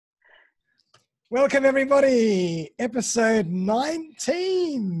Welcome everybody, episode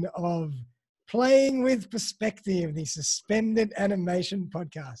 19 of Playing with Perspective, the suspended animation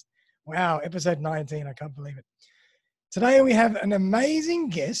podcast. Wow, episode 19, I can't believe it. Today we have an amazing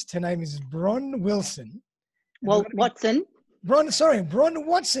guest. Her name is Bron Wilson. Watson. Bron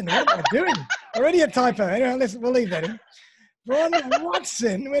Watson. What am I doing? Already a typo. Anyway, we'll leave that in. Bron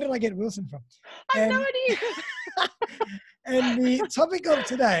Watson. Where did I get Wilson from? I have no idea. And the topic of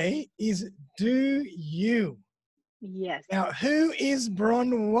today is Do You? Yes. Now, who is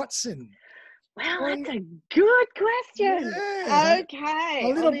Bron Watson? Wow, that's a good question. Yeah.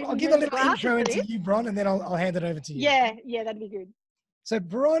 Okay. I'll give a little intro into you, Bron, and then I'll hand it over to you. Yeah, that'd be good. So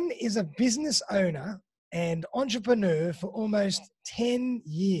Bron is a business owner and entrepreneur for almost 10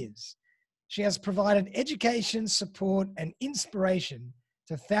 years. She has provided education, support, and inspiration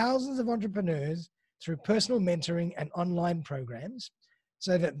to thousands of entrepreneurs through personal mentoring and online programs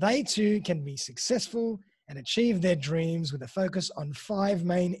so that they too can be successful and achieve their dreams with a focus on 5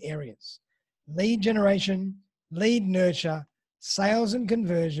 main areas: lead generation, lead nurture, sales and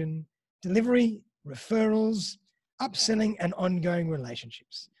conversion, delivery, referrals, upselling, and ongoing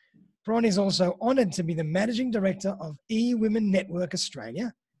relationships. Bron is also honored to be the managing director of eWomen Network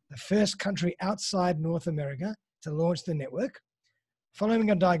Australia, the first country outside North America to launch the network.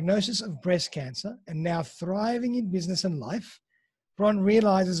 Following a diagnosis of breast cancer and now thriving in business and life, Bron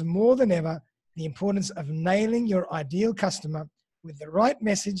realizes more than ever the importance of nailing your ideal customer with the right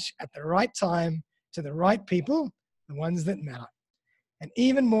message at the right time to the right people, the ones that matter. And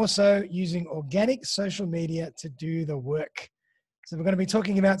even more so, using organic social media to do the work. So we're going to be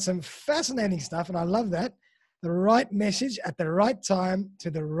talking about some fascinating stuff, and I love that. The right message at the right time to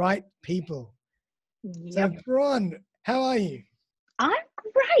the right people. Yep. So Bron, how are you? I'm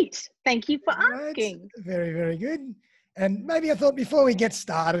great. Thank you for asking. Very, very good. And maybe I thought before we get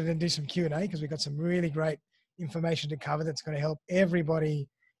started and do some Q&A, because we've got some really great information to cover that's going to help everybody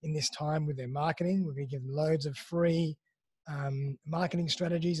in this time with their marketing. We're going to give them loads of free marketing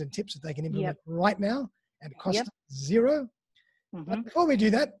strategies and tips that they can implement right now and cost zero. But before we do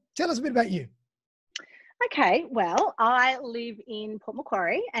that, tell us a bit about you. Okay, well, I live in Port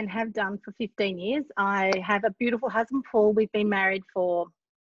Macquarie and have done for 15 years. I have a beautiful husband, Paul. We've been married for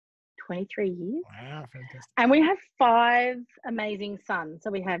 23 years. Wow, fantastic. And we have 5 amazing sons.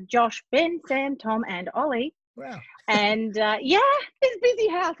 So we have Josh, Ben, Sam, Tom, and Ollie. Wow. And it's a busy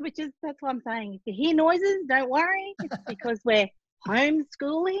house, that's what I'm saying. If you hear noises, don't worry. It's because we're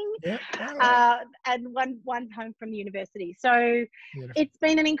homeschooling, and one home from the university. So beautiful. It's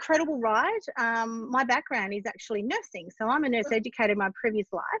been an incredible ride. My background is actually nursing. So I'm a nurse educator in my previous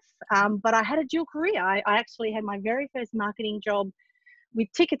life, but I had a dual career. I actually had my very first marketing job with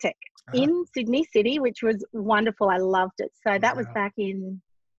Ticketek in Sydney City, which was wonderful. I loved it. So that was back in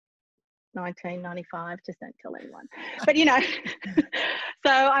 1995, just don't tell anyone. But,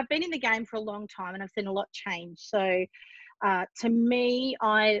 so I've been in the game for a long time and I've seen a lot change. So to me,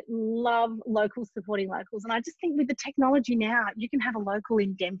 I love locals supporting locals. And I just think with the technology now, you can have a local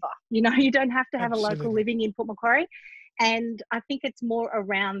in Denver. You don't have to have a local living in Port Macquarie. And I think it's more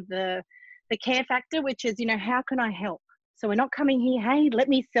around the care factor, which is, how can I help? So we're not coming here, hey, let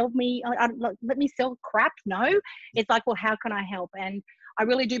me sell crap. No, it's like, well, how can I help? And I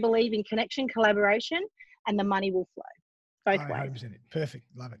really do believe in connection, collaboration, and the money will flow both ways. 100%. Perfect.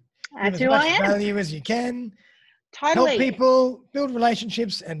 Love it. That's Give who as I much am. value as you can. Totally. Help people, build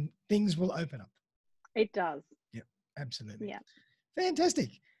relationships, and things will open up. It does. Yep, absolutely. Yeah. Fantastic.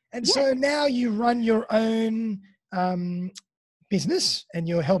 And so now you run your own business and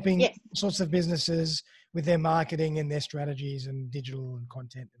you're helping sorts of businesses with their marketing and their strategies and digital and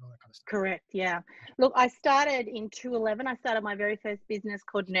content and all that kind of stuff. Correct. Yeah. Look, I started in 2011. I started my very first business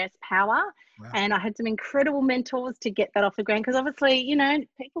called Nurse Power. Wow. And I had some incredible mentors to get that off the ground because obviously,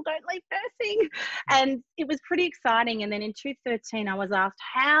 people don't leave nursing. And it was pretty exciting. And then in 2013, I was asked,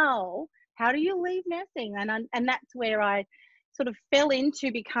 how do you leave nursing? And that's where I sort of fell into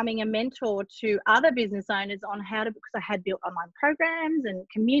becoming a mentor to other business owners on because I had built online programs and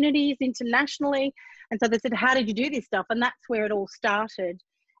communities internationally. And so they said, how did you do this stuff? And that's where it all started.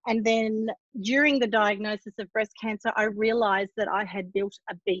 And then during the diagnosis of breast cancer, I realized that I had built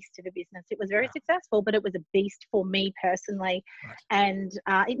a beast of a business. It was very successful, but it was a beast for me personally. Right. And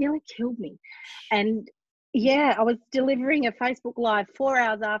it nearly killed me. And I was delivering a Facebook Live 4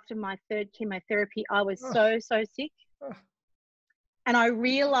 hours after my 3rd chemotherapy. I was so sick. And I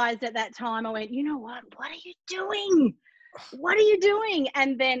realized at that time, I went, you know what are you doing? What are you doing?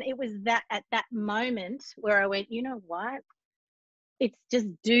 And then it was at that moment where I went, you know what? It's just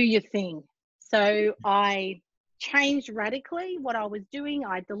do your thing. So I changed radically what I was doing.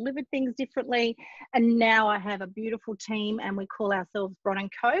 I delivered things differently. And now I have a beautiful team, and we call ourselves Bron and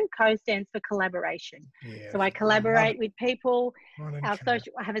Co. Co stands for collaboration. Yeah, So I collaborate with people. I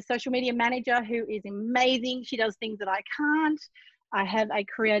have a social media manager who is amazing. She does things that I can't. I have a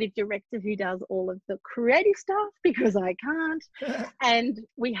creative director who does all of the creative stuff because I can't. And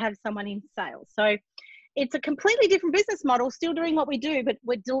we have someone in sales. So it's a completely different business model, still doing what we do, but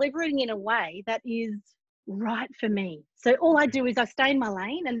we're delivering in a way that is right for me. So all I do is I stay in my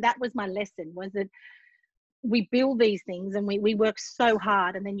lane, and that was my lesson, was that we build these things and we work so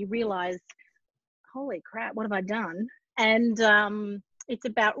hard, and then you realize, holy crap, what have I done? And it's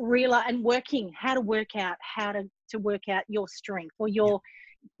about working how to work out your strength, or your,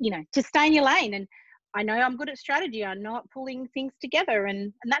 to stay in your lane. And I know I'm good at strategy. I'm not pulling things together,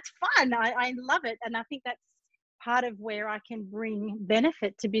 and that's fun. I love it. And I think that's part of where I can bring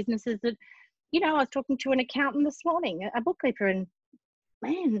benefit to businesses that, I was talking to an accountant this morning, a bookkeeper, and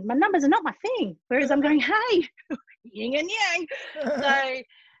man, my numbers are not my thing. Whereas I'm going, hey, yin and yang. So,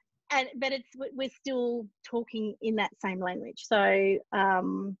 but we're still talking in that same language. So,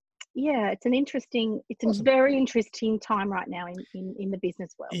 it's a very interesting time right now in the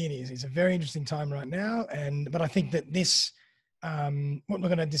business world. It is. It's a very interesting time right now. But I think that this, what we're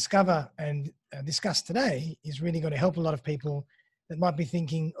going to discover and discuss today is really going to help a lot of people that might be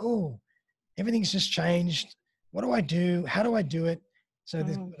thinking, oh, everything's just changed. What do I do? How do I do it? So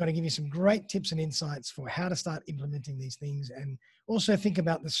we're going to give you some great tips and insights for how to start implementing these things, and also think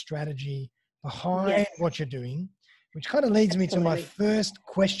about the strategy behind what you're doing, which kind of leads me to my first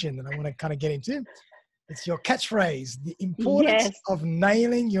question that I want to kind of get into. It's your catchphrase, the importance of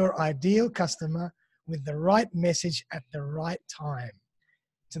nailing your ideal customer with the right message at the right time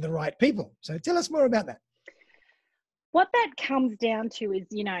to the right people. So tell us more about that. What that comes down to is,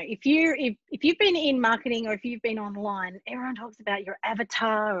 if you've been in marketing, or if you've been online, everyone talks about your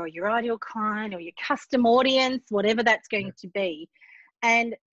avatar or your ideal client or your custom audience, whatever that's going to be.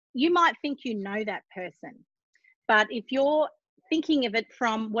 And you might think you know that person, but if you're thinking of it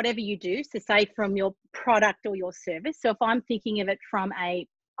from whatever you do, so say from your product or your service. So if I'm thinking of it from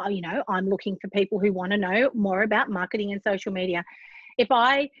I'm looking for people who want to know more about marketing and social media. If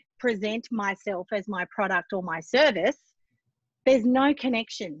I present myself as my product or my service, there's no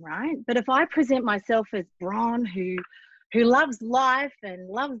connection, right? But if I present myself as Bron, who loves life and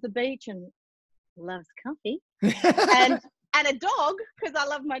loves the beach and loves coffee and a dog, because I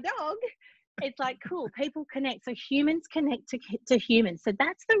love my dog, it's like, cool, people connect. So humans connect to humans. So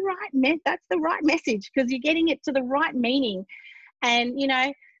that's the right message, because you're getting it to the right meaning. And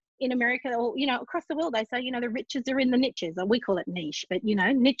in America, or across the world, they say the riches are in the niches, or we call it niche, but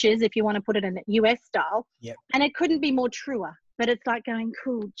niches, if you want to put it in the US style. And it couldn't be more truer. But it's like going,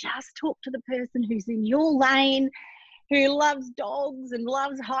 cool, just talk to the person who's in your lane, who loves dogs and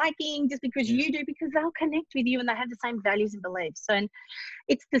loves hiking, just because you do, because they'll connect with you and they have the same values and beliefs. So, and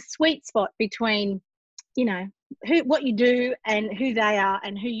it's the sweet spot between what you do and who they are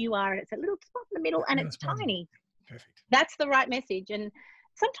and who you are. It's a little spot in the middle, and it's tiny. Perfect. That's the right message. And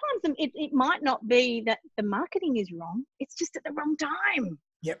sometimes it might not be that the marketing is wrong. It's just at the wrong time.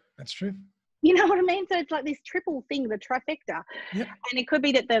 Yep, that's true. You know what I mean? So it's like this triple thing, the trifecta. Yep. And it could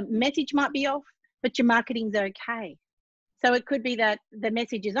be that the message might be off, but your marketing's okay. So it could be that the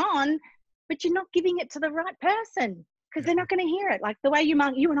message is on, but you're not giving it to the right person, because they're not going to hear it. Like the way you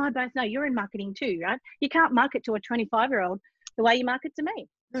market, you and I both know you're in marketing too, right? You can't market to a 25-year-old the way you market to me.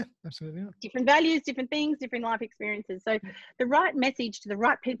 Yeah, absolutely not. Different values, different things, different life experiences. So the right message to the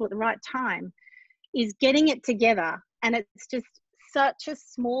right people at the right time is getting it together. And it's just such a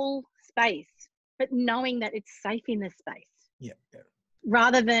small space, but knowing that it's safe in this space. Yeah.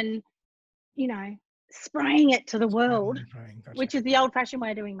 Rather than, spraying it to the world, gotcha. Which is the old-fashioned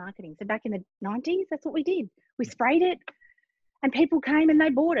way of doing marketing. So back in the 90s, that's what we did. We sprayed it, and people came and they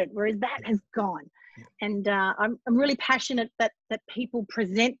bought it, whereas that has gone. Yeah. And I'm really passionate that people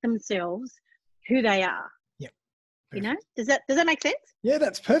present themselves who they are. Yeah. Does that make sense? Yeah,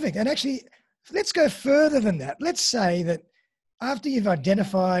 that's perfect. And actually, let's go further than that. Let's say that after you've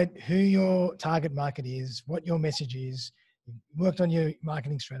identified who your target market is, what your message is, you've worked on your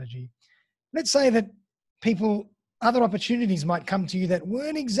marketing strategy, let's say that other opportunities might come to you that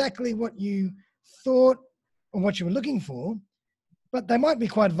weren't exactly what you thought or what you were looking for, but they might be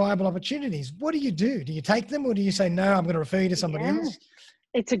quite viable opportunities. What do you do? Do you take them, or do you say, no, I'm going to refer you to somebody else?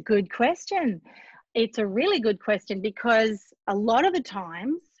 It's a good question. It's a really good question, because a lot of the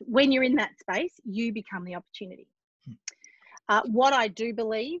times when you're in that space, you become the opportunity. What I do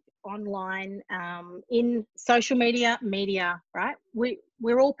believe online, in social media, right?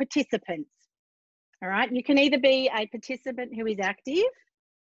 We're all participants. All right. You can either be a participant who is active,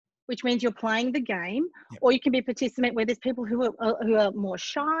 which means you're playing the game, Yep. or you can be a participant where there's people who are more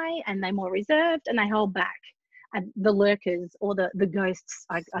shy and they're more reserved and they hold back. And the lurkers, or the ghosts,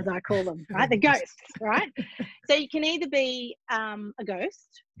 as I call them, right? The ghosts, right? So you can either be a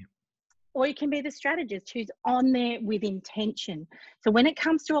ghost, yep, or you can be the strategist who's on there with intention. So when it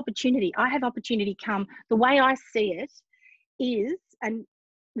comes to opportunity, I have opportunity come. The way I see it is, and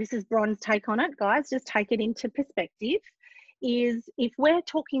this is Bron's take on it, guys, just take it into perspective, is if we're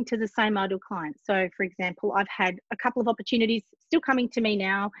talking to the same ideal client. So for example, I've had a couple of opportunities still coming to me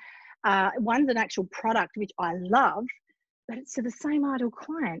now. One's an actual product, which I love, but it's to the same ideal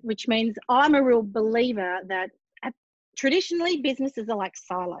client, which means I'm a real believer that traditionally businesses are like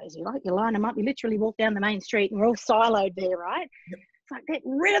silos. You line them up, you literally walk down the main street and we're all siloed there, right? Yep. It's like get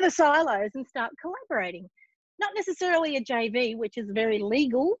rid of the silos and start collaborating. Not necessarily a JV, which is very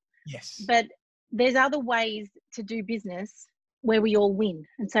legal, yes, but there's other ways to do business where we all win.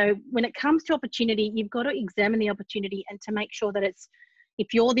 And so when it comes to opportunity, you've got to examine the opportunity and to make sure that it's,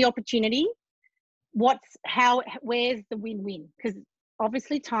 if you're the opportunity, where's the win-win? Because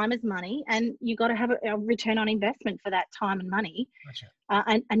obviously time is money, and you got to have a return on investment for that time and money.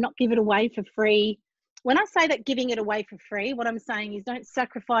 gotcha. And not give it away for free. When I say that giving it away for free, what I'm saying is don't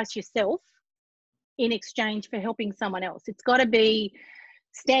sacrifice yourself in exchange for helping someone else. It's got to be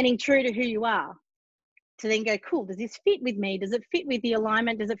standing true to who you are, to then go, cool, does this fit with me? Does it fit with the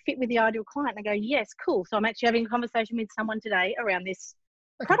alignment? Does it fit with the ideal client? And I go, yes, cool. So I'm actually having a conversation with someone today around this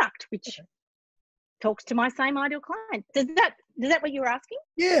product, which talks to my same ideal client. Does that what you were asking?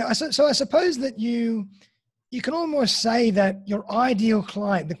 Yeah. So I suppose that you can almost say that your ideal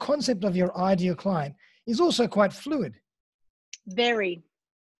client, the concept of your ideal client, is also quite fluid. Very.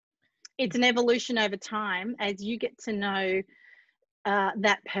 It's an evolution over time as you get to know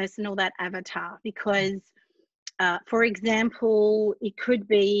that person or that avatar, because for example, it could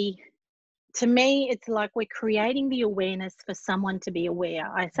be, to me, it's like we're creating the awareness for someone to be aware.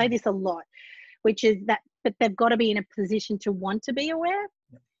 I say this a lot, which is that, but they've got to be in a position to want to be aware.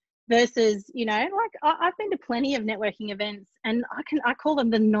 Versus, like I've been to plenty of networking events, and I call them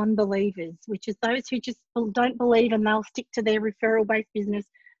the non-believers, which is those who just don't believe and they'll stick to their referral-based business.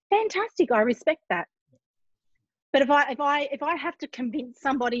 Fantastic, I respect that. But if I have to convince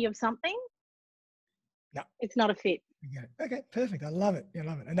somebody of something, no, it's not a fit. Okay, perfect. I love it. I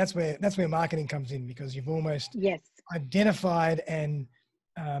love it. And that's where marketing comes in, because you've almost identified and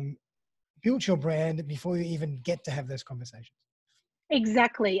built your brand before you even get to have those conversations.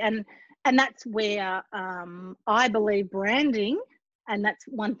 Exactly. And that's where I believe branding, and that's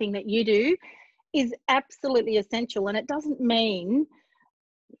one thing that you do, is absolutely essential. And it doesn't mean,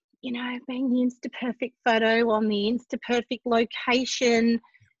 being the Insta-perfect photo on the Insta-perfect location.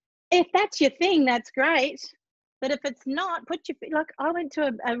 If that's your thing, that's great. But if it's not, I went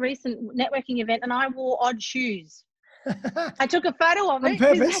to a recent networking event and I wore odd shoes. I took a photo of on it.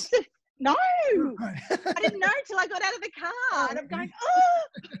 purpose? No, I didn't know till I got out of the car. And I'm going, oh,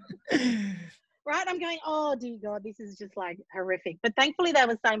 right. I'm going, oh, dear God, this is just like horrific. But thankfully they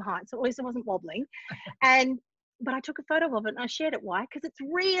were the same height, so at least it wasn't wobbling. But I took a photo of it and I shared it. Why? Because it's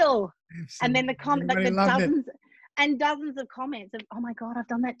real. Absolutely. And then the dozens of comments of, oh my God, I've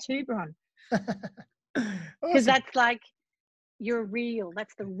done that too, Bron. Because that's like, you're real.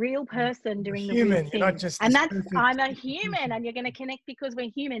 That's the real person doing the real thing. You're not just and I'm a human, and you're going to connect because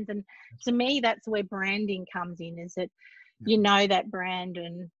we're humans. And to me, that's where branding comes in, is that you know that brand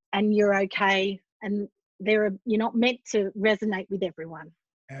and you're okay, and you're not meant to resonate with everyone.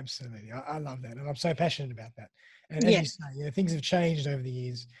 Absolutely. I love that. And I'm so passionate about that. And as you say, things have changed over the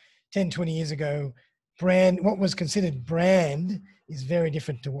years. 10, 20 years ago, what was considered brand is very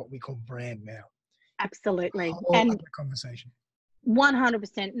different to what we call brand now. Absolutely. And conversation.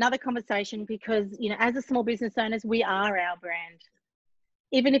 100%. Another conversation, because, as a small business owners, we are our brand.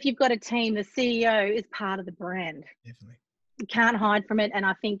 Even if you've got a team, the CEO is part of the brand. Definitely. You can't hide from it. And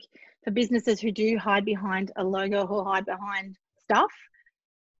I think for businesses who do hide behind a logo or hide behind stuff,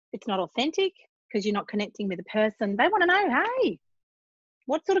 it's not authentic, because you're not connecting with the person. They want to know, hey,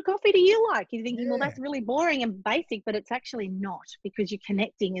 what sort of coffee do you like? You're thinking, well, that's really boring and basic, but it's actually not, because you're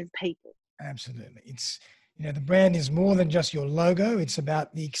connecting as people. Absolutely. It's, the brand is more than just your logo. It's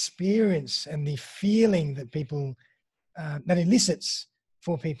about the experience and the feeling that people, that elicits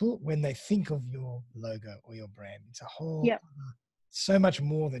for people when they think of your logo or your brand. It's a whole, so much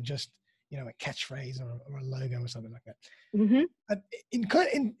more than just, a catchphrase or a logo or something like that. Mm-hmm. But in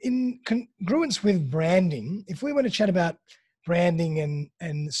congruence with branding, if we want to chat about branding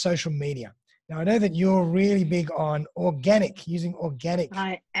and social media, now I know that you're really big on using organic.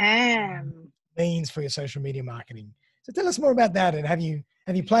 I am. means for your social media marketing. So tell us more about that. And have you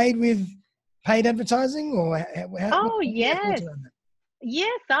played with paid advertising, or Oh, what are your thoughts yes. around that?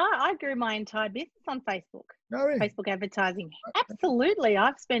 Yes, I grew my entire business on Facebook. Oh, really? Facebook advertising. Absolutely.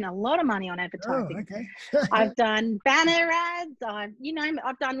 I've spent a lot of money on Oh, advertising. okay. I've done banner ads.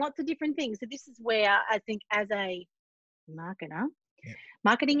 I've done lots of different things. So this is where I think as a marketer, Yeah.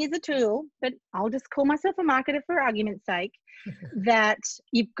 marketing is a tool, but I'll just call myself a marketer for argument's sake, that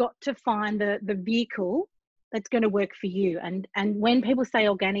you've got to find the vehicle that's going to work for you. And when people say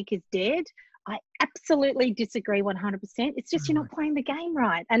organic is dead, I absolutely disagree 100%. It's just you're not playing the game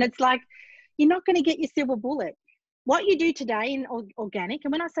right. And it's like, you're not going to get your silver bullet. What you do today in organic,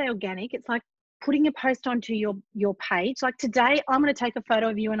 and when I say organic, it's like putting a post onto your page. Like today, I'm going to take a photo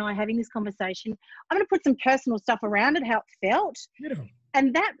of you and I having this conversation. I'm going to put some personal stuff around it, how it felt. Beautiful.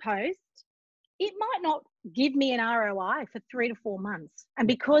 And that post, it might not give me an ROI for 3 to 4 months. And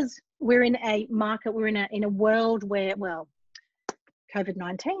because we're in a market, we're in a world where, well,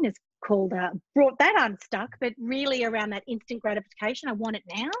 COVID-19 has brought that unstuck, but really around that instant gratification, I want it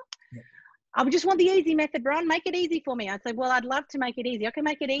now. Yeah. I would just want the easy method, Bron. Make it easy for me. I'd say, well, I'd love to make it easy. I can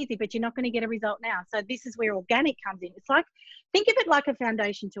make it easy, but you're not going to get a result now. So this is where organic comes in. It's like, think of it like a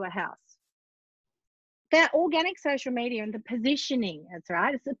foundation to a house. That organic social media and the positioning, that's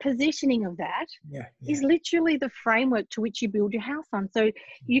right. It's the positioning of that is literally the framework to which you build your house on. So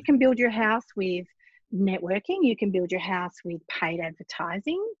you can build your house with networking. You can build your house with paid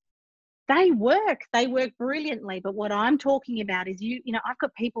advertising. They work brilliantly. But what I'm talking about is I've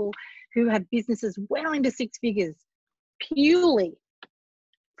got people who have businesses well into 6 figures purely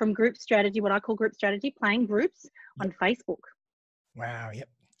from group strategy, what I call group strategy, playing groups on Facebook. Wow. Yep.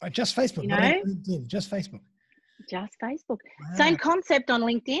 Just Facebook, not LinkedIn, just Facebook. Just Facebook. Wow. Same concept on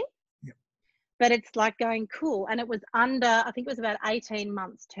LinkedIn. Yep. But it's like going cool. And it was I think it was about 18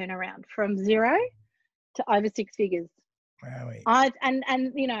 months turnaround from 0 to over 6 figures. Wow.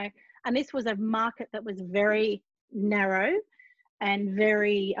 And this was a market that was very narrow and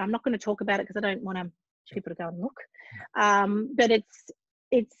very, I'm not going to talk about it because I don't want people to go and look. But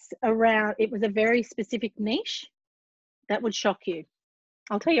it was a very specific niche that would shock you.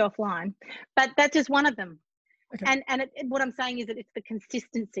 I'll tell you offline, but that's just one of them. Okay. And what I'm saying is that it's the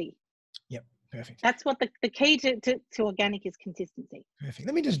consistency. Yep. Perfect. That's what the key to organic is, consistency. Perfect.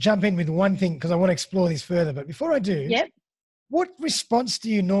 Let me just jump in with one thing because I want to explore this further. But before I do, what response do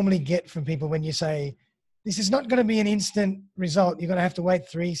you normally get from people when you say, this is not going to be an instant result, you're going to have to wait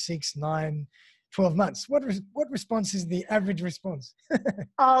 3, 6, 9, 12 months? What response is the average response?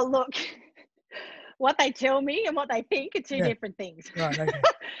 Oh, look, what they tell me and what they think are two different things. Right. Okay.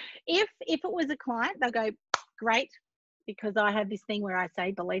 If it was a client, they'll go, great, because I have this thing where I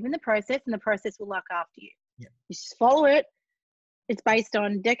say, believe in the process and the process will look after you. Yeah. You just follow it. It's based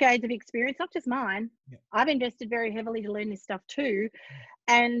on decades of experience, not just mine. Yeah. I've invested very heavily to learn this stuff too.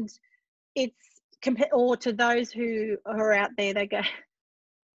 And it's or to those who are out there, they go,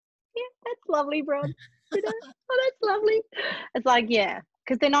 yeah, that's lovely, Bron. Oh, that's lovely. It's like,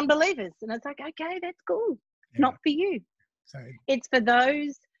 because they're non-believers. And it's like, okay, that's cool. Yeah. Not for you. So it's for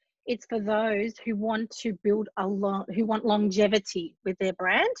those who want to build who want longevity with their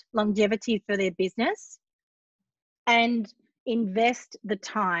brand, longevity for their business, and invest the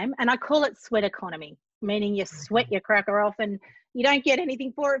time. And I call it sweat economy, meaning you sweat your cracker off and you don't get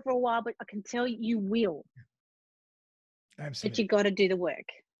anything for it for a while, but I can tell you will. Absolutely. But you've got to do the work.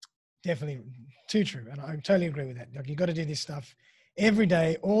 Definitely. Too true. And I totally agree with that. Like, you've got to do this stuff every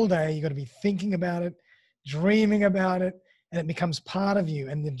day, all day. You've got to be thinking about it, dreaming about it, and it becomes part of you.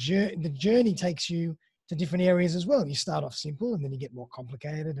 And the journey takes you to different areas as well. You start off simple and then you get more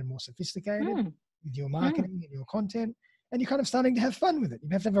complicated and more sophisticated with your marketing and your content. And you're kind of starting to have fun with it. You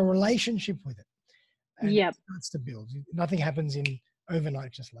have to have a relationship with it. And it starts to build. Nothing happens in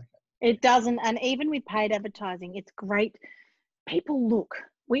overnight just like that. It doesn't. And even with paid advertising, it's great. People look.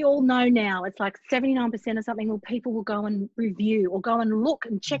 We all know now it's like 79% or something, well, people will go and review or go and look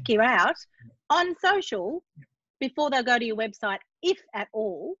and check you out on social before they'll go to your website, if at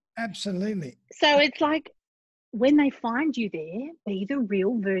all. Absolutely. So it's like, when they find you there, be the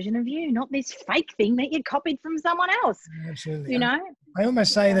real version of you, not this fake thing that you copied from someone else. Absolutely. You know? I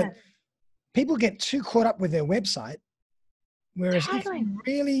almost say that people get too caught up with their website, whereas if you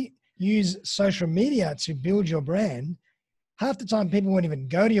really use social media to build your brand, half the time people won't even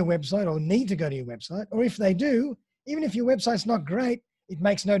go to your website or need to go to your website. Or if they do, even if your website's not great, it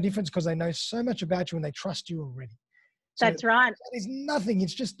makes no difference because they know so much about you and they trust you already. So that's right. It's nothing.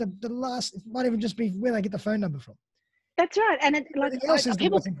 It's just the last, it might even just be where they get the phone number from. That's right. And it's like, else is the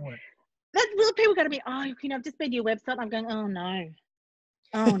most important. People got to be, I've just been to your website. I'm going, oh no.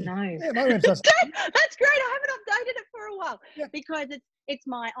 Oh no. Yeah, my website's That's great. I haven't updated it for a while because it's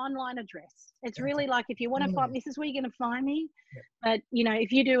my online address. It's really like, if you want to find, this is where you're going to find me. Yeah. But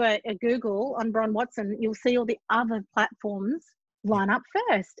if you do a Google on Bron Watson, you'll see all the other platforms line up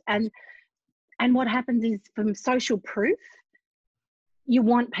first. And what happens is, from social proof, you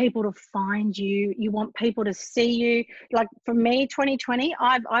want people to find you. You want people to see you. Like for me, 2020,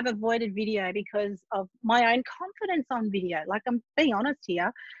 I've avoided video because of my own confidence on video. Like, I'm being honest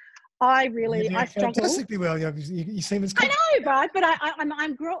here. I struggle. Fantastically well. You seem as confident. I know, right? But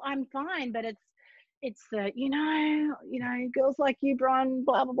I'm fine. But it's the girls like you, Bron,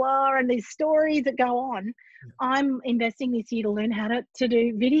 blah blah blah, and these stories that go on. Yeah. I'm investing this year to learn how to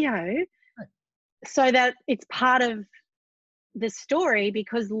do video, so that it's part of the story,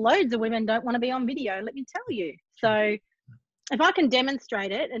 because loads of women don't want to be on video, let me tell you. So if I can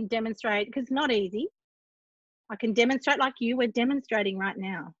demonstrate it, because it's not easy, I can demonstrate like we're demonstrating right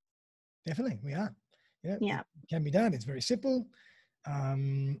now. Definitely, we are. Yeah. It can be done. It's very simple.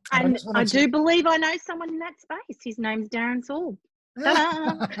 And I do believe I know someone in that space. His name's Darren Saul. But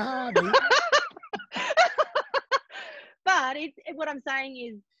what I'm saying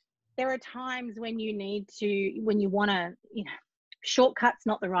is, there are times when you want to, shortcut's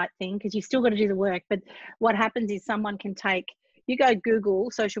not the right thing, because you still got to do the work. But what happens is, someone can you go Google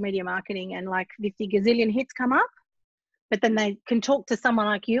social media marketing and like 50 gazillion hits come up, but then they can talk to someone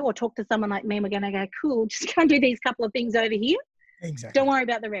like you or talk to someone like me, and we're going to go, cool, just go and do these couple of things over here. Exactly. Don't worry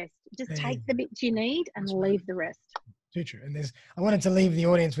about the rest. Just take the bits you need and leave the rest. Too true. And I wanted to leave the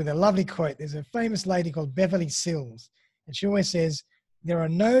audience with a lovely quote. There's a famous lady called Beverly Sills, and she always says, "There are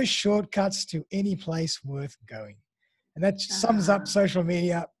no shortcuts to any place worth going." And that sums up social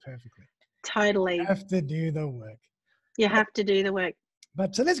media perfectly. Totally. You have to do the work. You have to do the work.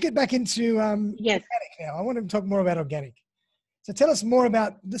 But so let's get back into organic now. I want to talk more about organic. So tell us more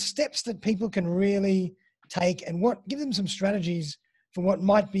about the steps that people can really take, and give them some strategies for what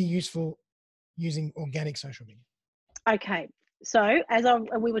might be useful using organic social media. Okay. So as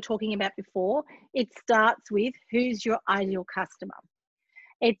we were talking about before, it starts with, who's your ideal customer?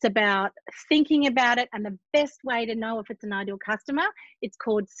 It's about thinking about it, and the best way to know if it's an ideal customer, it's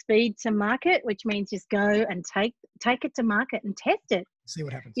called speed to market, which means just go and take it to market and test it. See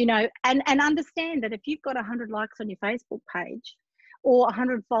what happens. And understand that if you've got 100 likes on your Facebook page or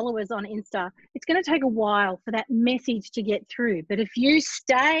 100 followers on Insta, it's going to take a while for that message to get through. But if you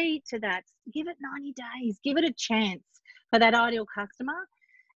stay to that, give it 90 days, give it a chance for that ideal customer.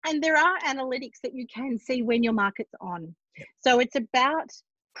 And there are analytics that you can see when your market's on. Yep. So it's about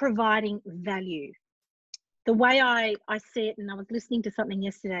providing value. The way I see it, and I was listening to something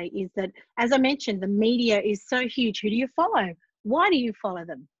yesterday, is that, as I mentioned, the media is so huge. Who do you follow? Why do you follow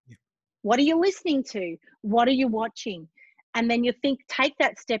them? Yep. What are you listening to? What are you watching? And then you take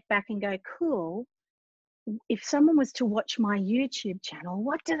that step back and go, cool, if someone was to watch my YouTube channel,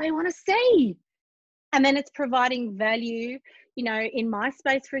 what do they want to see? And then it's providing value. In my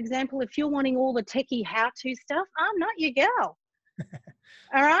space, for example, if you're wanting all the techie how-to stuff, I'm not your girl.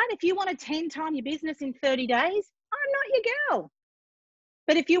 All right. If you want to 10 times your business in 30 days, I'm not your girl.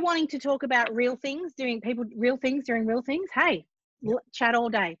 But if you're wanting to talk about real things, doing real things, hey, chat all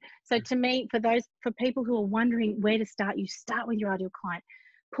day. So to me, for people who are wondering where to start, you start with your ideal client,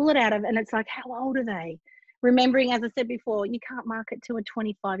 pull it out of, and it's like, how old are they? Remembering, as I said before, you can't market to a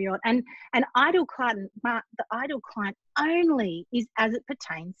 25-year-old. And an ideal client, the ideal client only is as it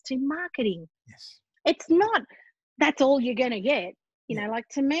pertains to marketing. Yes. It's not, that's all you're going to get. Like,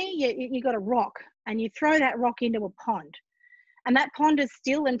 to me, you got a rock, and you throw that rock into a pond, and that pond is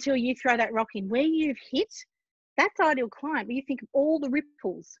still until you throw that rock in. Where you've hit, that's ideal client. But you think of all the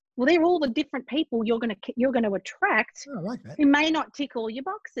ripples. Well, they're all the different people you're going to attract. I like that. Who may not tick all your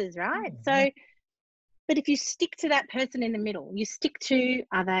boxes, right? So, but if you stick to that person in the middle, you stick to,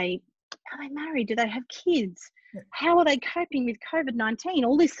 are they married? Do they have kids? Yeah. How are they coping with COVID-19?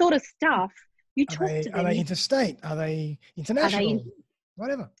 All this sort of stuff. You talk to them. Are they interstate? Are they international?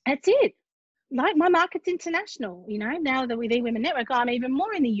 Whatever. That's it. Like, my market's international. Now that with eWomen Network, I'm even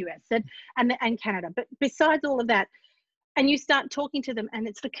more in the US and Canada. But besides all of that, and you start talking to them, and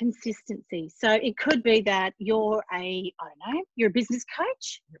it's the consistency. So it could be that you're you're a business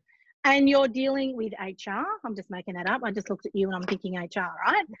coach. Yep. And you're dealing with HR. I'm just making that up. I just looked at you and I'm thinking HR,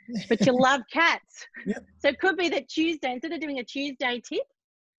 right? But you love cats. Yep. So it could be that Tuesday, instead of doing a Tuesday tip,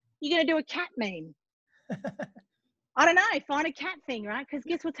 you're going to do a cat meme. I don't know, find a cat thing, right? Because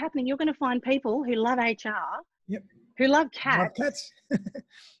guess what's happening? You're going to find people who love HR, yep, who love cats,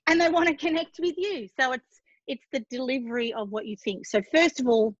 and they want to connect with you. So it's the delivery of what you think. So first of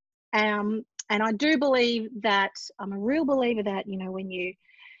all, And I do believe that, I'm a real believer that, you know,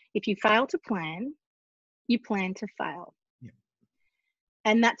 if you fail to plan, you plan to fail. Yep.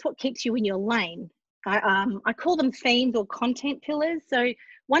 And that's what keeps you in your lane. I call them themes or content pillars. So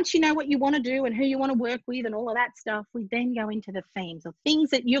once you know what you want to do and who you want to work with and all of that stuff, we then go into the themes of things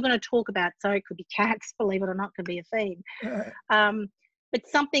that you're going to talk about. So it could be cats, believe it or not, could be a theme. But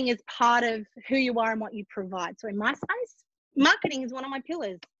something is part of who you are and what you provide. So in my space, marketing is one of my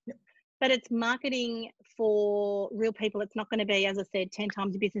pillars. Yep. But it's marketing for real people. It's not going to be, as I said, 10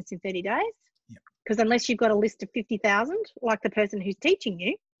 times your business in 30 days. Because unless you've got a list of 50,000, like the person who's teaching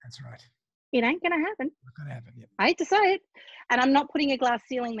you, that's right. It ain't going to happen. Not going to happen. Yep. I hate to say it. And I'm not putting a glass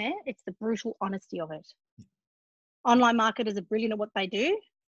ceiling there. It's the brutal honesty of it. Yep. Online marketers are brilliant at what they do.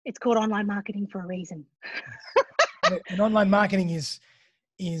 It's called online marketing for a reason. And online marketing is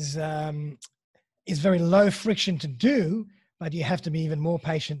very low friction to do, but you have to be even more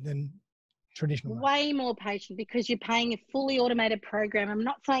patient than traditional marketing. Way more patient, because you're paying a fully automated program. I'm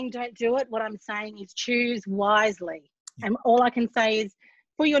not saying don't do it. What I'm saying is choose wisely. Yep. And all I can say is,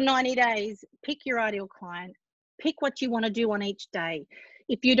 for your 90 days, pick your ideal client, pick what you want to do on each day.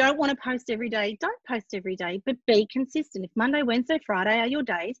 If you don't want to post every day, don't post every day, but be consistent. If Monday, Wednesday, Friday are your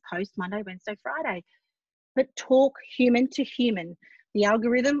days, post Monday, Wednesday, Friday. But talk human to human. The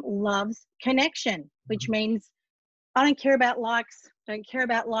algorithm loves connection, which means I don't care about likes, don't care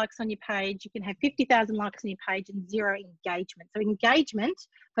about likes on your page. You can have 50,000 likes on your page and 0 engagement. So engagement,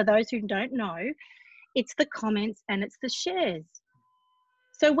 for those who don't know, it's the comments and it's the shares.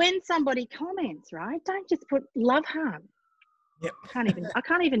 So when somebody comments, right, don't just put love heart. Yep. I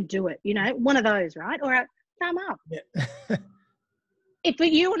can't even do it, you know, one of those, right? Or a thumb up. Yep. If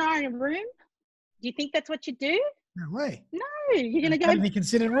you and I are in a room, do you think that's what you do? No way. No, you're going to go. That would be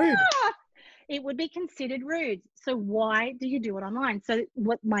considered rude. It would be considered rude. So why do you do it online? So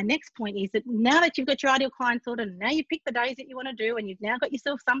what my next point is that now that you've got your ideal client sorted, and now you pick the days that you want to do, and you've now got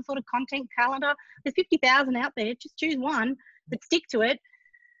yourself some sort of content calendar, there's 50,000 out there, just choose one, but stick to it.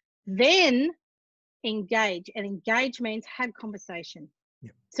 Then engage, and engage means have conversation.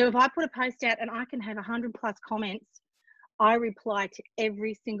 Yep. So if I put a post out and I can have 100+ comments, I reply to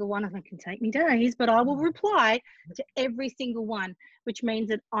every single one of them. It can take me days, but I will reply to every single one, which means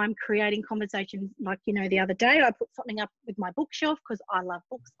that I'm creating conversations. Like, you know, the other day I put something up with my bookshelf because I love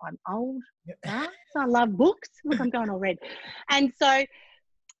books. I'm old, right? So I love books. Look, I'm going all red. And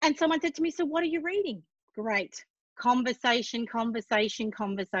someone said to me, so what are you reading? Great. Conversation.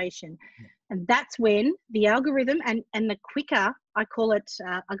 And that's when the algorithm and the quicker, I call it,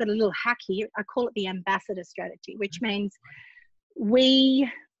 I got a little hack here, I call it the ambassador strategy, which means we,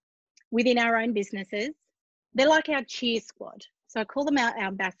 within our own businesses, they're like our cheer squad. So I call them our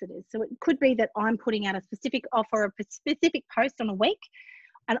ambassadors. So it could be that I'm putting out a specific offer, a specific post on a week,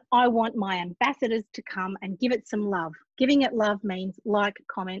 and I want my ambassadors to come and give it some love. Giving it love means like,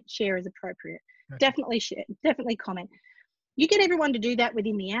 comment, share as appropriate. Okay. Definitely share, definitely comment. You get everyone to do that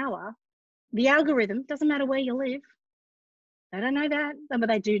within the hour. The algorithm, doesn't matter where you live. They don't know that, but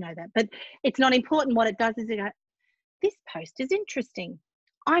they do know that. But it's not important. What it does is it goes, this post is interesting.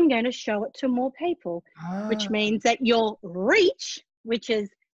 I'm going to show it to more people, which means that your reach, which is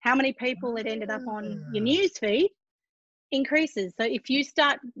how many people it ended up on your news feed, increases. So if you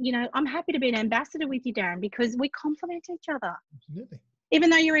start, you know, I'm happy to be an ambassador with you, Darren, because we complement each other. Absolutely. Even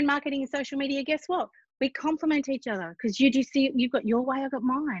though you're in marketing and social media, guess what? We complement each other because you do see, you've got your way, I've got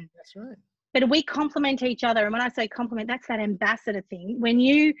mine. That's right. But we complement each other. And when I say complement, that's that ambassador thing. When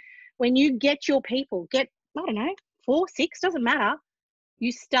you get your people, I don't know, 4, 6, doesn't matter.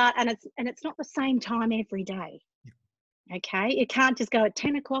 You start, and it's not the same time every day. Yeah. Okay. It can't just go at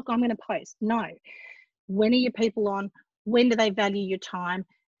 10 o'clock, I'm going to post. No. When are your people on? When do they value your time?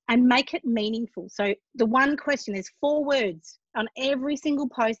 And make it meaningful. So the one question, there's 4 words on every single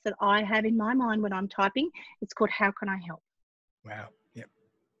post that I have in my mind when I'm typing. It's called, how can I help? Wow. Yep.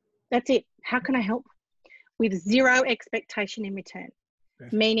 That's it. How can I help? With 0 expectation in return.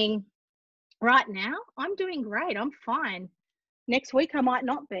 Perfect. Meaning, right now, I'm doing great. I'm fine. Next week, I might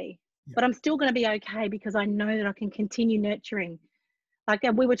not be, but I'm still going to be okay because I know that I can continue nurturing. Like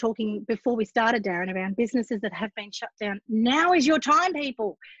we were talking before we started, Darren, around businesses that have been shut down. Now is your time,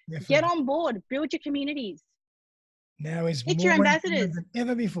 people. Definitely. Get on board. Build your communities. Now is Get more your ambassadors. Than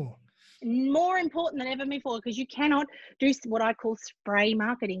ever before. More important than ever before, because you cannot do what I call spray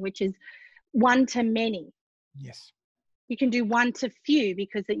marketing, which is one to many. Yes. You can do one to few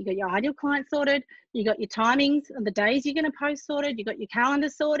because you got your ideal client sorted, you got your timings and the days you're going to post sorted, you got your calendar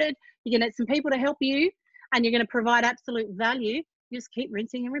sorted, you're going to get some people to help you, and you're going to provide absolute value. You just keep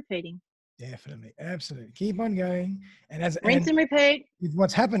rinsing and repeating. Definitely. Absolutely. Keep on going. And Rinse and repeat. with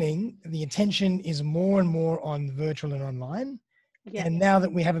what's happening, the attention is more and more on virtual and online. Yeah. And now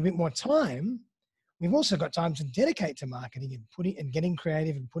that we have a bit more time, we've also got time to dedicate to marketing and putting and getting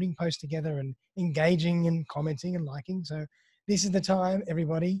creative and putting posts together and engaging and commenting and liking. So this is the time,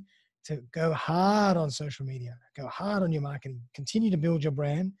 everybody, to go hard on social media, go hard on your marketing, continue to build your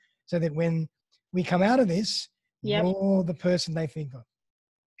brand so that when we come out of this, you're the person they think of.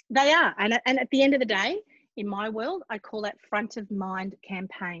 They are. And at the end of the day, in my world, I call that front of mind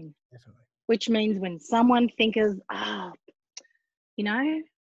campaign. Definitely. Which means when someone thinks, you know,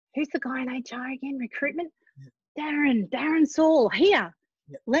 who's the guy in HR again? Recruitment? Yeah. Darren Saul, here.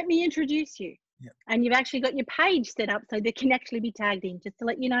 Yep. Let me introduce you. Yep. And you've actually got your page set up so they can actually be tagged in. Just to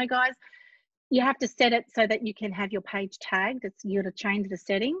let you know, guys, you have to set it so that you can have your page tagged. You got to change the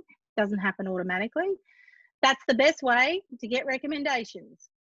setting. It doesn't happen automatically. That's the best way to get recommendations.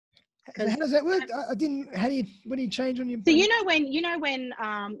 How does that work? What do you change on your page? So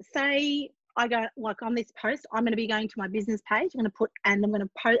say I go, like on this post, I'm going to be going to my business page. I'm going to put, and I'm going to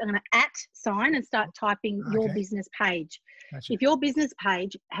post, I'm going to @ and start typing your business page. Gotcha. If your business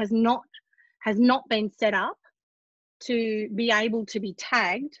page has not been set up to be able to be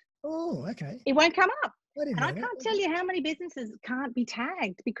tagged, it won't come up. And I can't tell you how many businesses can't be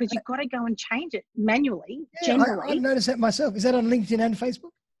tagged because you've got to go and change it manually. Yeah, generally, I've noticed that myself. Is that on LinkedIn and Facebook?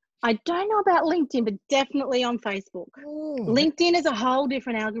 I don't know about LinkedIn, but definitely on Facebook. Ooh. LinkedIn is a whole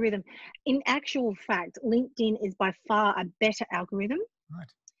different algorithm. In actual fact, LinkedIn is by far a better algorithm. Right.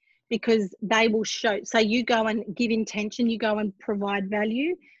 Because they will show, so you go and give intention, you go and provide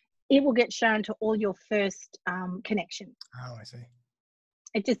value, it will get shown to all your first connections. Oh, I see.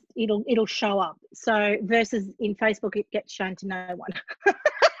 It'll show up. So versus in Facebook, it gets shown to no one.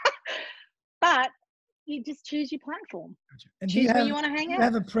 But you just choose your platform. Gotcha. And choose where you want to hang out. Do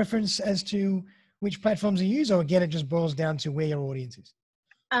you have a preference as to which platforms you use, or again, it just boils down to where your audience is?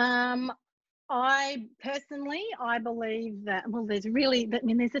 I believe that, well, there's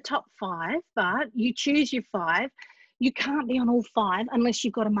a top 5, but you choose your 5. You can't be on all 5 unless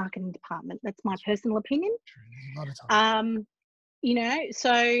you've got a marketing department. That's my personal opinion. There's a lot of time.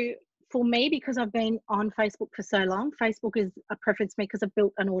 So for me, because I've been on Facebook for so long, Facebook is a preference for me because I've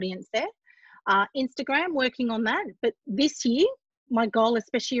built an audience there. Instagram, working on that. But this year, my goal,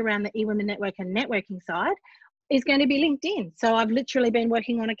 especially around the eWomen Network and networking side, is going to be LinkedIn. So I've literally been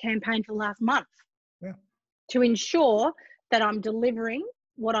working on a campaign for the last month to ensure that I'm delivering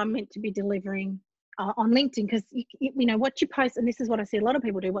what I'm meant to be delivering on LinkedIn. Because, what you post, and this is what I see a lot of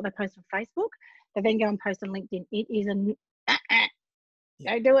people do, what they post on Facebook, they then go and post on LinkedIn. It is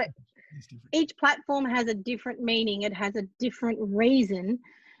don't do it. Each platform has a different meaning. It has a different reason.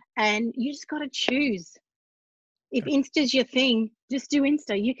 And you just got to choose. If Insta's your thing, just do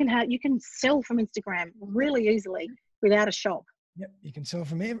Insta. You can sell from Instagram really easily without a shop. Yep, you can sell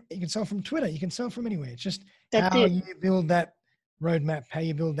from Twitter. You can sell from anywhere. It's just how you build that roadmap, how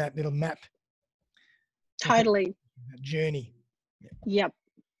you build that little map. Totally. That journey. Yep.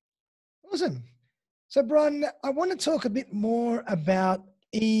 Awesome. So, Bron, I want to talk a bit more about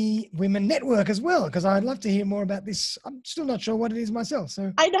eWomen Network as well, because I'd love to hear more about this. I'm still not sure what it is myself.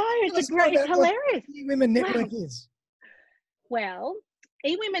 So I know it's hilarious. eWomen Network is. Well,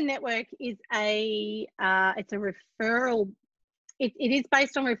 eWomen Network is it's a referral. It is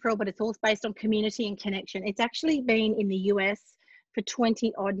based on referral, but it's also based on community and connection. It's actually been in the US for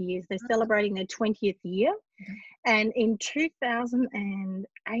 20 odd years. They're celebrating their 20th year. Okay. And in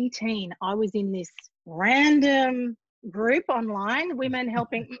 2018, I was in this random group online, women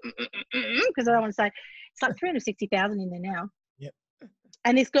helping, because I don't want to say, it's like 360,000 in there now. Yep.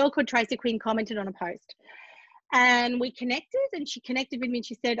 And this girl called Tracy Quinn commented on a post. And we connected, and she connected with me, and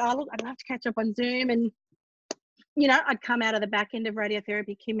she said, oh, look, I'd love to catch up on Zoom. And, I'd come out of the back end of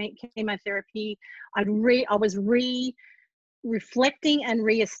radiotherapy, chemotherapy. I was reflecting and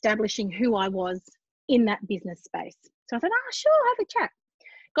re-establishing who I was in that business space. So I thought, sure, I'll have a chat.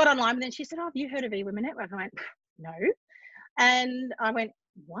 Got online, and then she said, have you heard of eWomen Network? I went, no. And I went,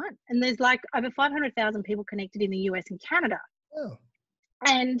 what? And there's like over 500,000 people connected in the US and Canada. Oh.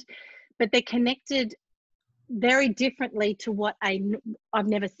 But they're connected very differently to what I've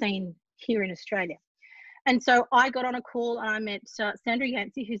never seen here in Australia. And so I got on a call and I met Sandra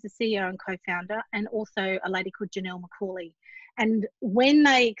Yancey, who's the CEO and co-founder, and also a lady called Janelle McCauley. And when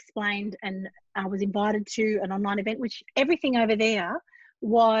they explained, and I was invited to an online event, which everything over there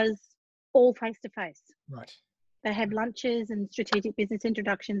was all face-to-face. Right. They have lunches and strategic business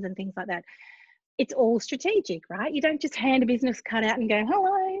introductions and things like that. It's all strategic, right? You don't just hand a business card out and go,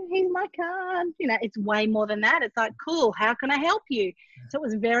 hello, here's my card. You know, it's way more than that. It's like, cool, how can I help you? So it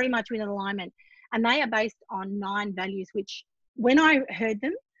was very much in alignment. And they are based on 9 values, which when I heard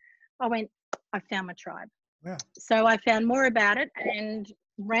them, I went, I found my tribe. Wow. So I found more about it and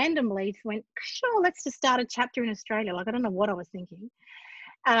randomly went, sure, let's just start a chapter in Australia. Like, I don't know what I was thinking.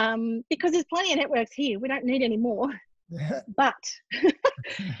 Because there's plenty of networks here. We don't need any more. But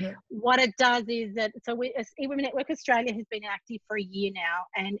what it does is that, so eWomen Network Australia has been active for a year now,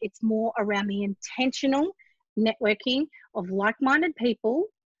 and it's more around the intentional networking of like-minded people,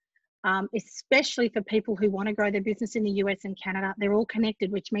 especially for people who want to grow their business in the US and Canada. They're all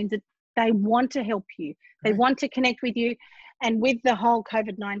connected, which means that they want to help you. They want to connect with you. And with the whole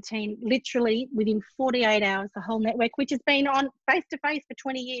COVID-19, literally within 48 hours, the whole network, which has been on face-to-face for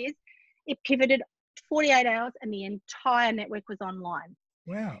 20 years, it pivoted 48 hours and the entire network was online.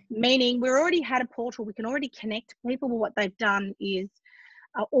 Wow. Meaning we already had a portal. We can already connect people, but what they've done is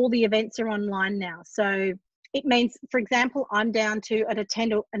all the events are online now. So it means, for example, I'm down to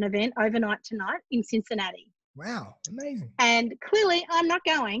attend an event overnight tonight in Cincinnati. Wow, amazing. And clearly I'm not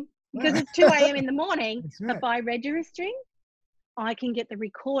going because it's 2 a.m. in the morning. Right. But by registering, I can get the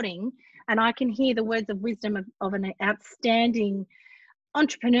recording and I can hear the words of wisdom of an outstanding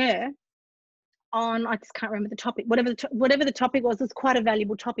entrepreneur on, I just can't remember the topic, whatever the topic was quite a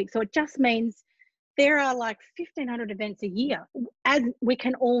valuable topic. So it just means there are like 1,500 events a year. As we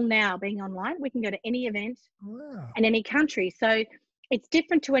can all now, being online, we can go to any event in any country. So it's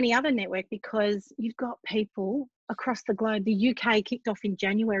different to any other network because you've got people across the globe. The UK kicked off in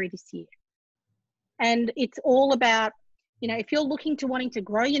January this year. And it's all about, you know, if you're looking to wanting to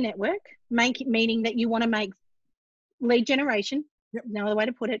grow your network, meaning that you want to make lead generation, no other way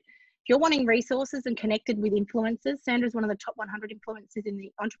to put it. If you're wanting resources and connected with influencers, Sandra's one of the top 100 influencers in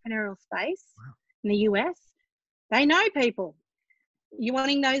the entrepreneurial space in the US. They know people. You're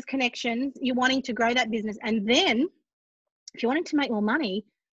wanting those connections. You're wanting to grow that business. And then if you're wanting to make more money,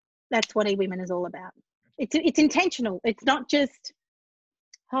 that's what eWomen is all about. It's intentional. It's not just,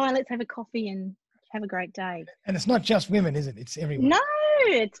 hi, let's have a coffee and have a great day. And it's not just women, is it? It's everyone. No,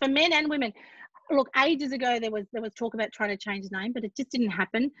 it's for men and women. Look, ages ago there was talk about trying to change the name, but it just didn't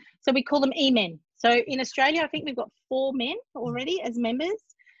happen. So we call them e-men. So in Australia, I think we've got 4 men already as members.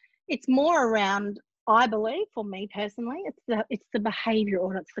 It's more around, I believe, for me personally, it's the behaviour,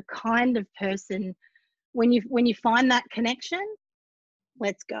 or it's the kind of person when you find that connection,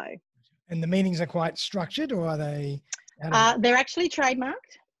 let's go. And the meetings are quite structured, or are they? They're actually trademarked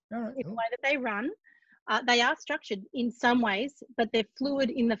in the way that they run. They are structured in some ways, but they're fluid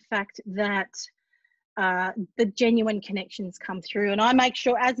in the fact that the genuine connections come through. And I make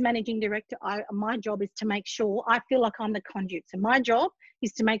sure, as managing director, my job is to make sure, I feel like I'm the conduit. So my job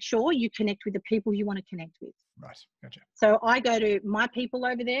is to make sure you connect with the people you want to connect with. Right, gotcha. So I go to my people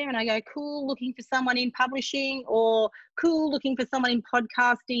over there and I go, cool, looking for someone in publishing, or cool, looking for someone in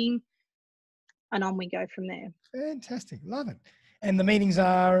podcasting, and on we go from there. Fantastic, love it. And the meetings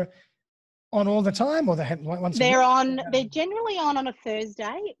are on all the time, or they have once they're a week? on? They're generally on a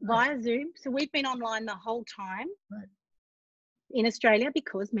Thursday via Zoom. So we've been online the whole time in Australia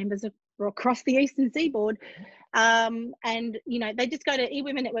because members are across the eastern seaboard. And you know, they just go to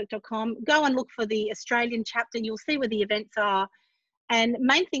ewomennetwork.com, go and look for the Australian chapter. You'll see where the events are. And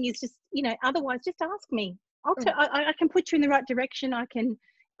main thing is just, you know, otherwise just ask me. I can put you in the right direction. I can,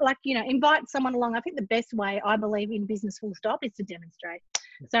 like, you know, invite someone along. I think the best way, I believe, in business full stop is to demonstrate.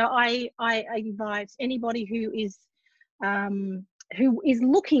 So I invite anybody who is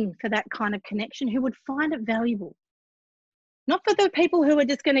looking for that kind of connection, who would find it valuable. Not for the people who are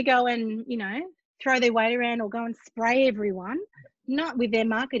just going to go and, you know, throw their weight around or go and spray everyone, not with their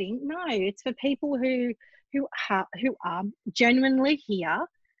marketing. No, it's for people who are genuinely here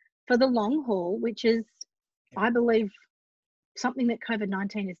for the long haul, which is, I believe, something that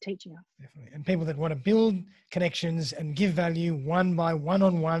COVID-19 is teaching us. Definitely. And people that want to build connections and give value one by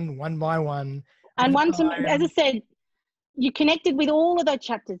one-on-one, one by one. And as I said, you connected with all of those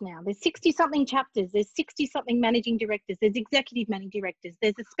chapters now. There's 60-something chapters. There's 60-something managing directors. There's executive managing directors.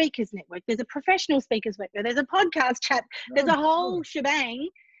 There's a speakers network. There's a professional speakers network. There's a podcast chat. There's a whole shebang.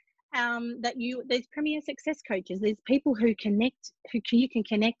 There's premier success coaches. There's people who you can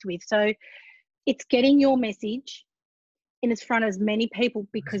connect with. So it's getting your message in as front of as many people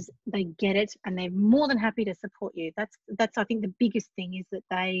because they get it and they're more than happy to support you. That's I think the biggest thing is that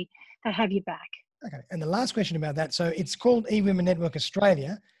they have your back. Okay. And the last question about that. So it's called eWomen Network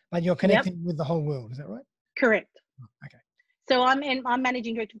Australia, but you're connecting with the whole world. Is that right? Correct. Okay. So I'm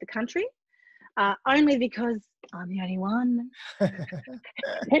managing director of the country, only because I'm the only one.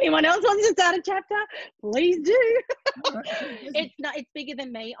 If anyone else wants to start a chapter, please do. It's bigger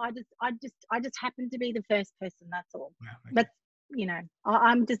than me. I just happen to be the first person. That's all. Wow, okay. That's,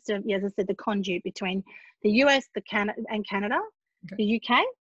 I'm just as I said, the conduit between the US, Canada, okay. The UK,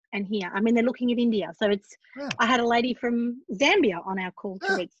 and here. I mean, they're looking at India. So it's. Wow. I had a lady from Zambia on our call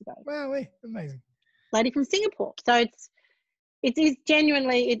 2 weeks ago. Wow, amazing. Lady from Singapore. So it is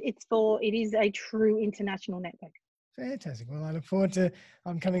genuinely, it is a true international network. Fantastic. Well, I look forward to,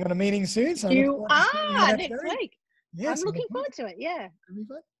 I'm coming on a meeting soon. So you are next week. Yes, I'm looking forward to it. Yeah. It'll be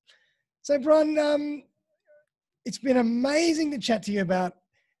fun. So, Bron, it's been amazing to chat to you about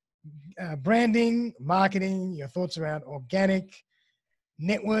branding, marketing, your thoughts around organic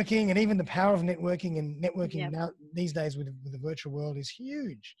networking, and even the power of networking. And networking now these days with the virtual world is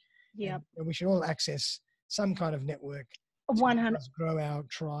huge. Yeah. And we should all access some kind of network. 100. Grow our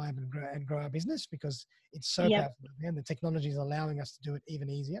tribe and grow our business, because it's so powerful, and the technology is allowing us to do it even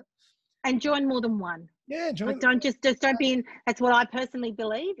easier. And join more than one. Yeah, join. Like don't be in. That's what I personally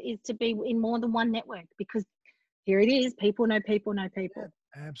believe, is to be in more than one network, because here it is. People know people know people.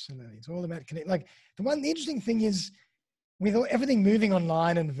 Yeah, absolutely, it's all about connect. Like the interesting thing is, with everything moving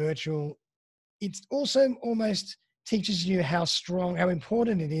online and virtual, it's also almost teaches you how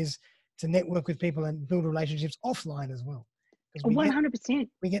important it is to network with people and build relationships offline as well. 100%.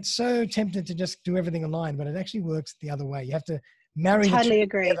 We get so tempted to just do everything online, but it actually works the other way. You have to marry the two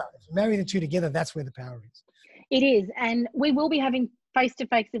together. If you marry the two together, that's where the power is. It is. And we will be having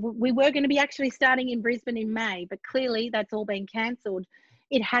face-to-face. We were going to be actually starting in Brisbane in May, but clearly that's all been cancelled.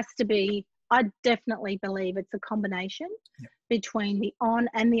 It has to be, I definitely believe it's a combination between the on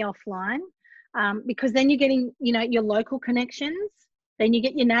and the offline, because then you're getting, your local connections, then you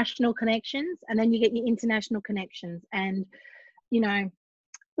get your national connections, and then you get your international connections. And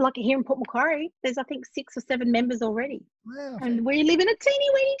like here in Port Macquarie, there's I think 6 or 7 members already. Wow. And we live in a teeny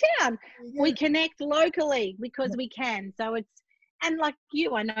weeny town. We connect locally because we can. So and like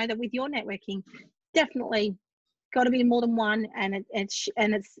you, I know that with your networking, definitely got to be more than one. And it's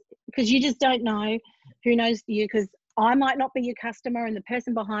because you just don't know who knows you, because I might not be your customer and the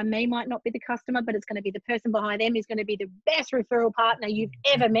person behind me might not be the customer, but it's going to be the person behind them who's going to be the best referral partner you've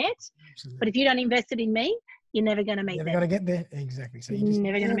ever met. Absolutely. But if you don't invest it in me, you're never going to meet them. Never going to get there. Exactly. So you just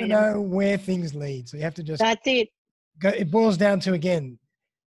never going to know where things lead. So you have to just. That's it. It boils down to, again,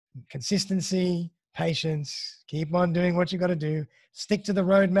 consistency, patience, keep on doing what you got to do, stick to the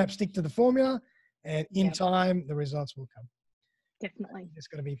roadmap, stick to the formula, and in time, the results will come. Definitely. You just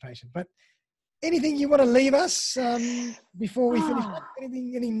got to be patient. But anything you want to leave us before we finish up?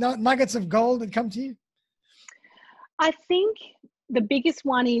 Any nuggets of gold that come to you? I think the biggest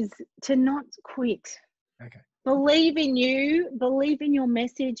one is to not quit. Okay. Believe in you, believe in your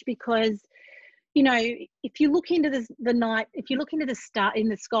message, because, if you look into the night, if you look into the star in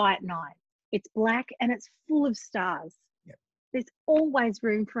the sky at night, it's black and it's full of stars. Yep. There's always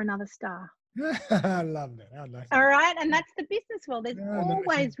room for another star. I love that. I like that. All right. And that's the business world. There's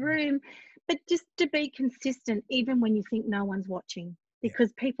always room, but just to be consistent, even when you think no one's watching,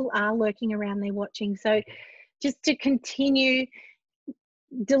 because people are lurking around there watching. So just to continue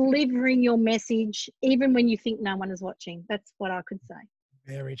delivering your message, even when you think no one is watching. That's what I could say.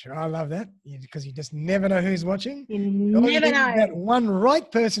 Very true. I love that, because you just never know who's watching. You never know. That one right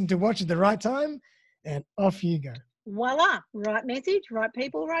person to watch at the right time, and off you go. Voila. Right message, right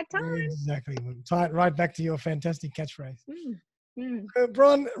people, right time. Exactly. We'll tie it right back to your fantastic catchphrase.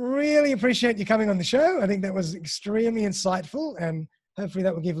 Bron, really appreciate you coming on the show. I think that was extremely insightful, and hopefully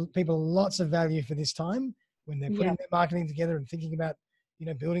that will give people lots of value for this time when they're putting their marketing together and thinking about,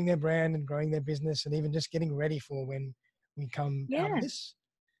 building their brand and growing their business, and even just getting ready for when we come out of this.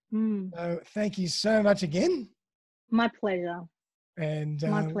 So thank you so much again. My pleasure. And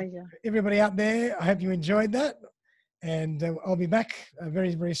my pleasure. Everybody out there, I hope you enjoyed that. And I'll be back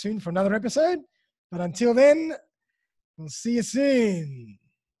very, very soon for another episode. But until then, we'll see you soon.